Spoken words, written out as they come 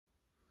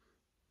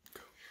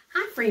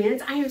Hi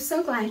friends, I am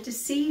so glad to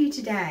see you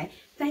today.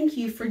 Thank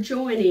you for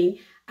joining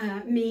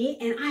me,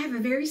 and I have a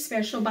very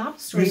special Bible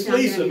story. Miss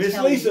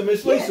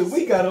Lisa,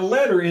 we got a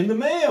letter in the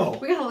mail.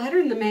 We got a letter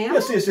in the mail?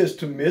 Yes, it says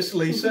to Miss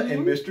Lisa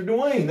and Mr.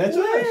 Dwayne. That's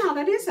us. Wow,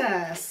 that is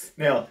us.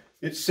 Now,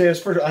 it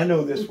says, first, I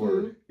know this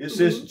word. It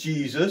says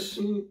Jesus,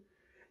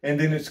 and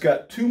then it's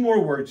got two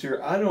more words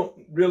here. I don't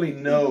really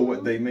know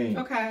what they mean.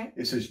 Okay.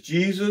 It says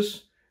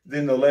Jesus,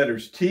 then the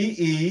letters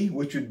T-E,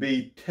 which would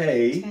be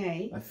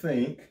Tay, I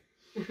think.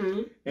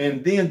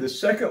 And then the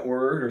second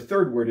word, or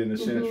third word in the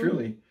sentence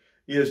really,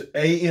 is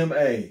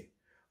A-M-A,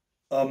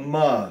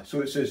 Ama. So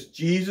it says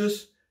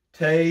Jesus,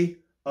 Tay,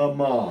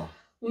 Ama.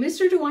 Well,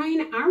 Mr.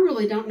 Dwayne, I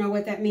really don't know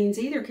what that means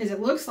either, because it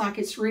looks like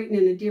it's written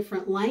in a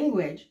different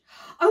language.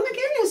 Oh my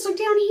goodness, look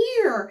down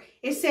here.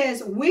 It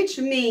says, which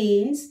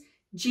means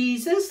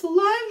Jesus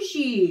loves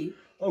you.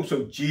 Oh,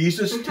 so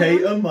Jesus,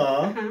 Tay,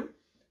 Ama,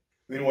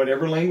 in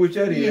whatever language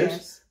that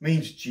is,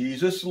 means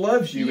Jesus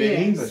loves you in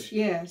English.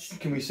 Yes.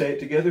 Can we say it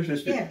together,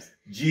 sister? Yes.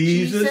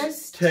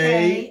 Jesus,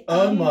 Tay,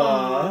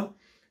 Ama,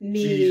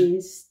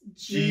 means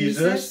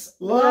Jesus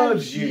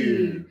loves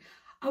you.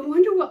 I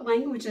wonder what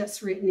language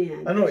that's written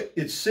in. I know.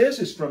 It says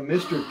it's from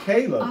Mr.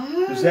 Caleb.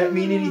 Does that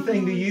mean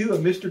anything to you, a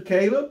Mr.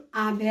 Caleb?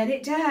 I bet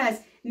it does.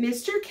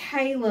 Mr.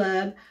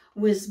 Caleb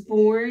was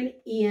born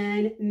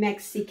in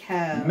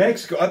Mexico.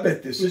 Mexico. I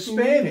bet this is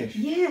Spanish.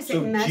 Yes,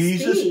 so it must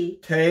Jesus, be.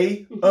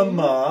 Te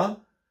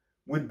ama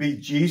would be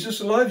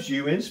Jesus loves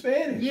you in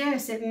Spanish.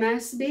 Yes, it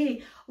must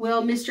be.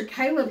 Well, Mr.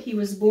 Caleb, he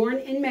was born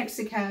in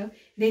Mexico.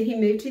 Then he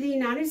moved to the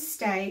United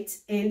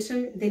States, and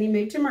then he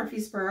moved to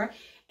Murfreesboro,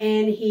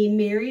 and he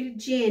married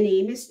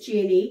Jenny, Miss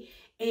Jenny,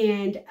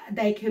 and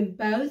they can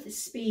both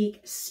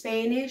speak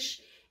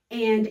Spanish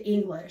and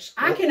English.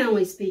 I can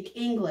only speak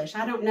English.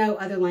 I don't know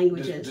other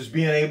languages. Does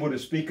being able to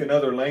speak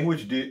another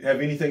language have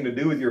anything to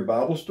do with your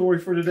Bible story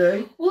for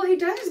today? Well, it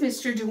does,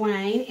 Mr.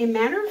 Dwayne. As a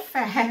matter of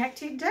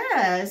fact, it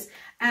does.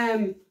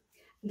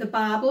 The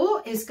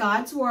Bible is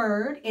God's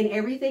Word, and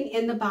everything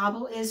in the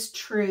Bible is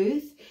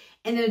truth.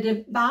 And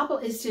the Bible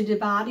is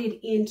divided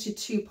into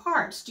two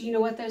parts. Do you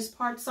know what those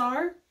parts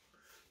are?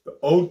 The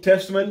Old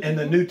Testament and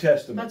the New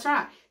Testament. That's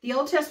right. The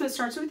Old Testament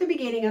starts with the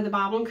beginning of the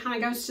Bible and kind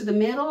of goes to the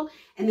middle.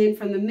 And then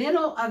from the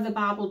middle of the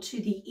Bible to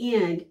the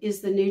end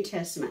is the New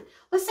Testament.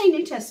 Let's say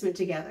New Testament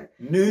together.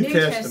 New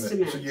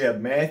Testament. So you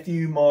have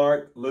Matthew,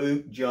 Mark,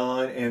 Luke,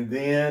 John, and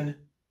then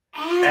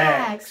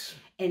Acts.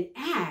 And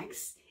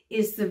Acts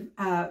is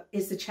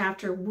the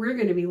chapter we're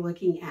going to be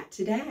looking at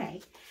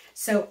today.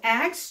 So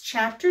Acts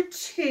chapter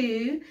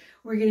 2,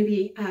 we're going to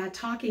be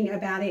talking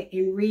about it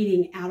and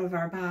reading out of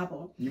our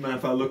Bible. You mind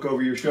if I look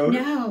over your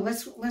shoulder? No,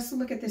 let's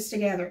look at this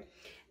together.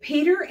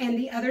 Peter and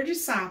the other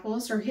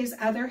disciples, or his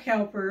other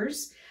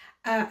helpers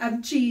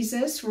of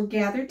Jesus, were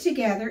gathered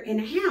together in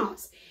a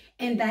house,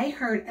 and they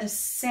heard a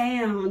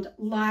sound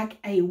like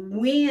a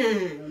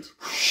wind.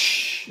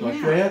 Like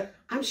that?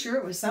 I'm sure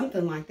it was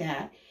something like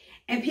that.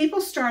 And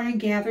people started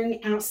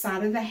gathering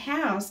outside of the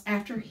house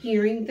after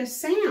hearing the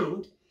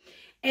sound.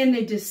 And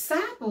the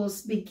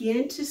disciples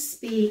began to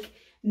speak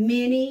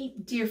many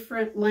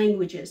different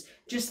languages.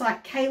 Just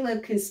like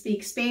Caleb can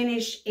speak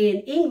Spanish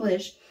and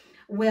English,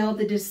 well,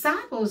 the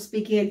disciples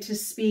began to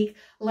speak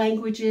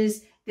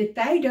languages that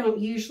they don't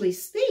usually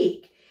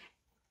speak.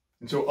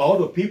 And so all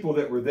the people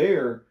that were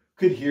there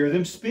could hear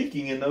them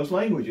speaking in those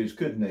languages,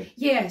 couldn't they?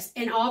 Yes,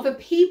 and all the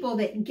people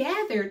that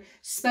gathered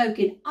spoke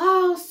in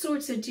all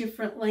sorts of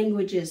different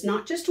languages,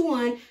 not just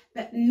one,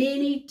 but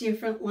many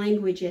different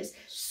languages,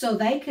 so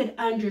they could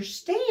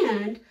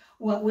understand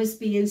what was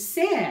being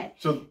said.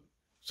 So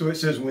it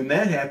says when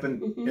that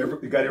happened,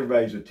 it got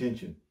everybody's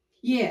attention.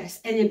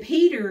 Yes, and then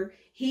Peter,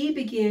 he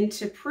began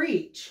to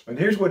preach. And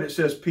here's what it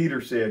says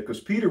Peter said, because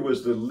Peter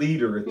was the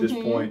leader at this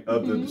point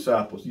of the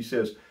disciples. He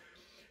says,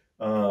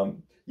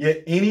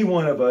 yet any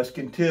one of us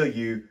can tell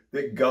you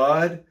that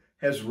God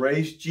has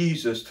raised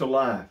Jesus to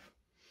life.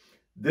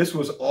 This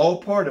was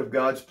all part of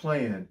God's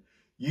plan.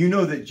 You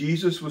know that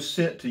Jesus was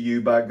sent to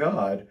you by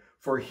God,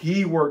 for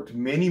he worked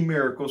many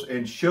miracles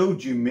and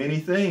showed you many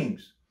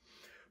things.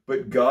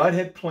 But God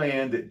had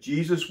planned that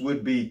Jesus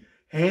would be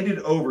handed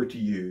over to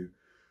you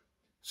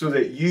so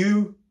that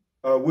you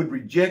would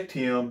reject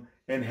him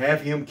and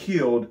have him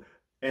killed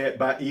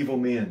by evil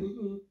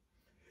men.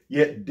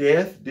 Yet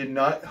death did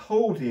not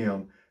hold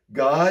him.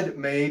 God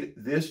made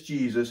this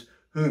Jesus,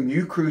 whom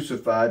you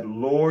crucified,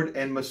 Lord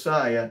and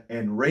Messiah,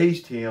 and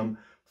raised him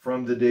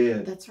from the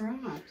dead. That's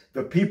right.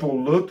 The people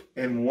looked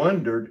and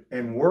wondered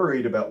and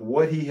worried about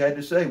what he had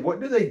to say. What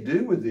do they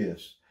do with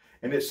this?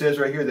 And it says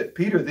right here that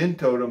Peter then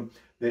told them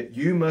that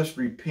you must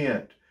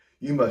repent.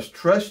 You must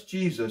trust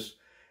Jesus,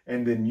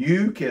 and then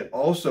you can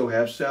also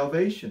have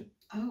salvation.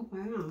 Oh,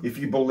 wow. If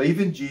you believe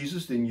in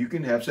Jesus, then you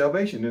can have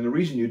salvation. And the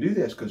reason you do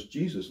that is because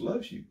Jesus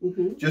loves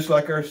you. Just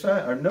like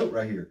our note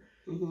right here.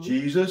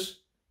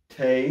 Jesus,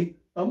 Te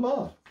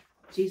Ama.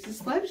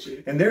 Jesus loves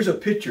you. And there's a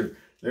picture.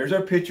 There's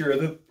our picture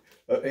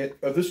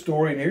of the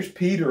story. And here's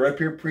Peter up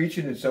here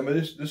preaching and some of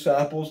his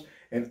disciples.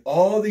 And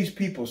all these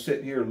people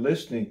sitting here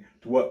listening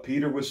to what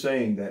Peter was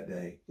saying that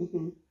day.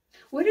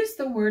 What does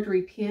the word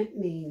repent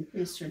mean,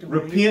 Mr. Dwayne?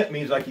 Repent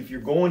means like if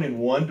you're going in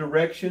one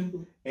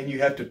direction and you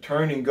have to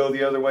turn and go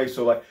the other way.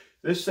 So like,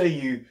 let's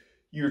say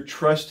you're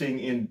trusting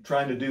in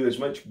trying to do as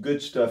much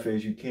good stuff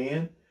as you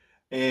can,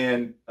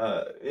 and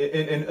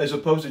as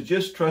opposed to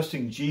just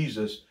trusting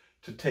Jesus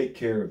to take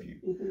care of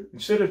you.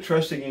 Instead of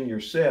trusting in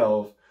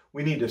yourself,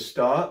 we need to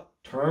stop,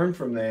 turn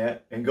from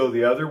that, and go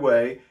the other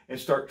way and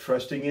start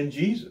trusting in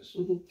Jesus.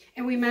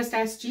 And we must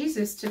ask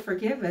Jesus to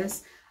forgive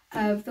us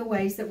of the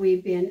ways that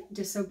we've been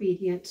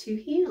disobedient to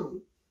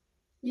him.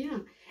 Yeah.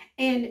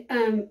 And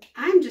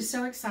I'm just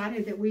so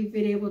excited that we've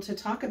been able to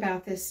talk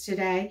about this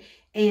today.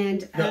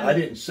 And now, I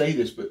didn't say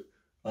this, but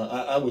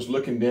I was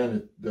looking down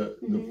at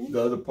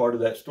the other part of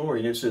that story,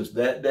 and it says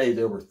that day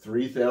there were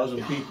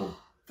 3,000 people.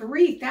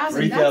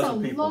 3,000, that's a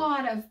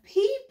lot of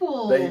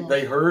people.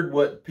 They heard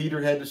what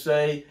Peter had to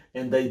say,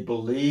 and they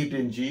believed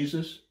in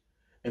Jesus,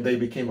 and they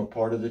became a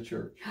part of the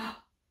church. Isn't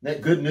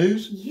that good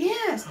news?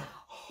 Yes.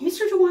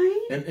 Mr. Dwayne?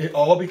 And it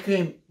all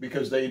became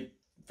because they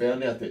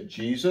found out that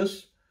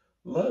Jesus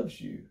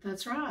loves you.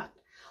 That's right.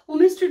 Well,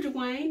 Mr.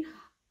 Dwayne,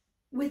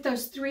 with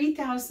those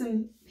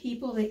 3,000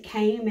 people that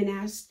came and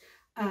asked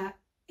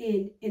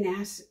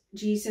asked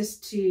Jesus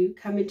to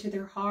come into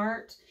their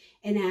heart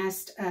and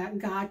asked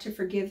God to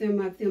forgive them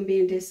of them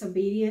being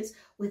disobedient,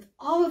 with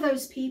all of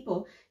those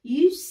people,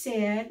 you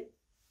said,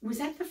 was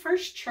that the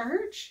first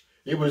church?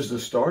 It was the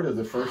start of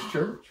the first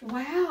church.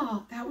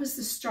 Wow, that was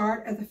the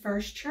start of the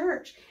first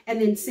church.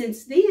 And then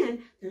since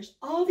then, there's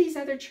all these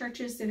other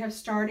churches that have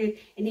started,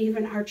 and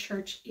even our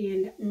church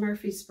in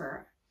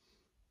Murfreesboro.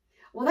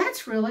 Well,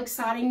 that's real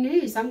exciting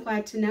news. I'm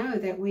glad to know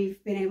that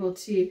we've been able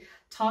to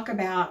talk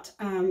about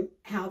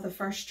how the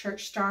first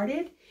church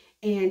started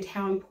and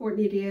how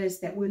important it is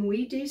that when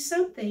we do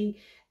something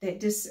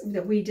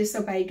that we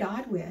disobey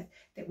God with,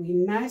 that we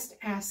must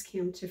ask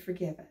him to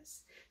forgive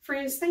us.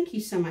 Friends, thank you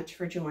so much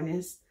for joining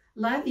us.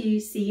 Love you.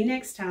 See you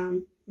next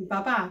time.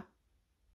 Bye-bye.